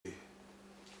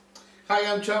Hi,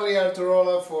 I'm Charlie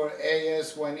Arturola for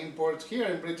AS Wine Imports here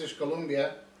in British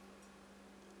Columbia.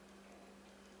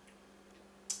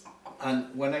 And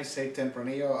when I say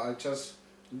Tempranillo, I just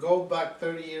go back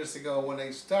 30 years ago when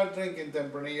I started drinking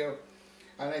Tempranillo.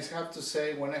 And I have to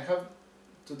say, when I have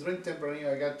to drink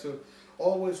Tempranillo, I got to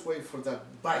always wait for that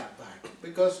bite back.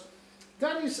 Because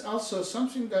that is also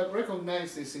something that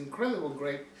recognizes this incredible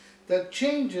grape that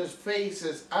changes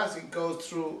phases as it goes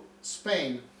through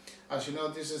Spain. As you know,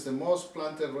 this is the most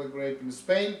planted red grape in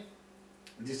Spain.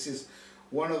 This is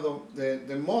one of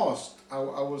the most, I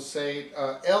would say,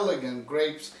 elegant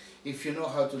grapes if you know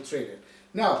how to treat it.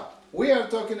 Now, we are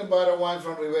talking about a wine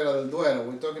from Ribera del Duero.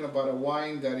 We're talking about a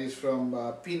wine that is from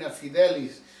Pina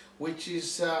Fidelis, which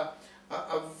is a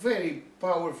very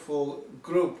powerful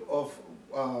group of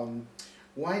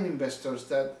wine investors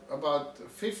that about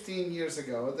 15 years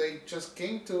ago, they just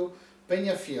came to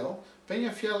Peñafiel.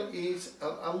 Peñafiel is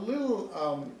a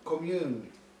little commune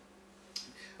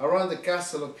around the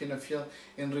castle of Peñafiel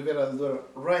in Ribera del Duero,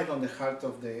 right on the heart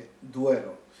of the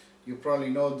Duero. You probably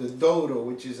know the Douro,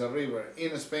 which is a river.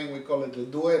 In Spain, we call it the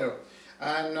Duero.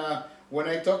 And when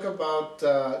I talk about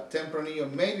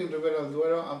Tempranillo made in Ribera del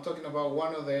Duero, I'm talking about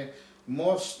one of the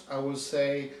most, I would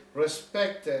say,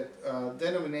 respected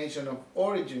denomination of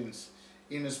origins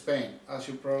in Spain. As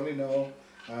you probably know,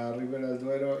 Ribera del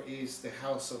Duero is the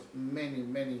house of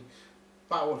many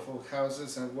powerful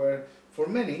houses, and where for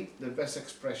many the best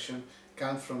expression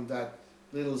comes from that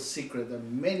little secret that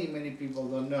many people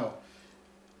don't know.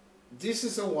 This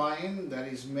is a wine that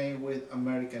is made with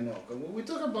American oak. And when we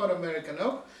talk about American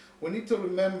oak, we need to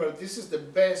remember this is the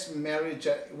best marriage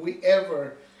we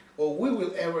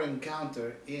will ever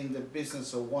encounter in the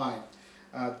business of wine.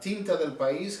 Tinta del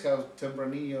País, how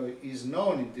Tempranillo is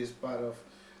known in this part of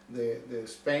the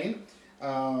Spain,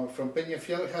 from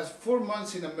Peñafiel, has 4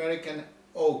 months in American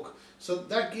oak. So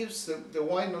that gives the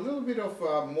wine a little bit of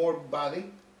more body,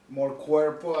 more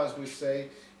cuerpo, as we say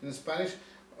in Spanish,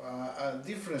 a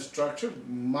different structure,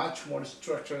 much more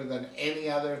structure than any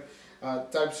other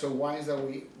types of wines that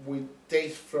we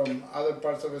taste from other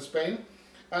parts of Spain.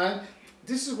 And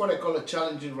this is what I call a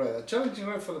challenging red. A challenging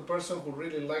red for the person who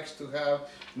really likes to have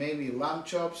maybe lamb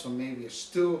chops, or maybe a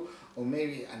stew, or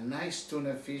maybe a nice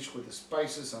tuna fish with the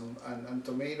spices and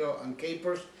tomato and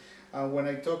capers. And when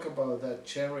I talk about that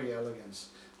cherry elegance,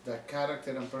 that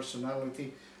character and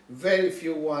personality, very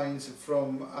few wines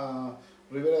from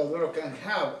Ribera del Duero can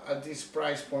have at this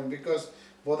price point, because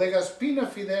Bodegas Pina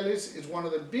Fidelis is one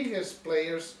of the biggest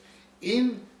players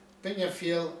in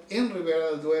Peñafiel, in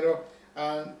Ribera del Duero,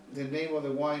 and the name of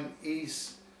the wine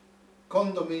is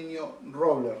Condominio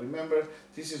Roble. Remember,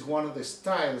 this is one of the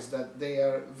styles that they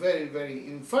are very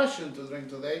in fashion to drink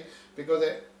today, because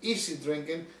they're easy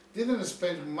drinking, didn't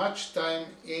spend much time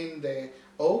in the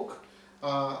oak,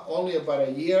 only about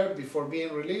a year before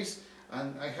being released.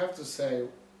 And I have to say,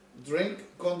 drink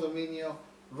Condominio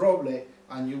Roble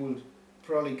and you will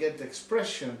probably get the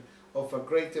expression of a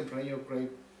great Tempranillo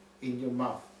grape in your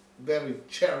mouth. Very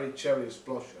cherry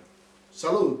explosion.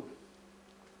 Salud!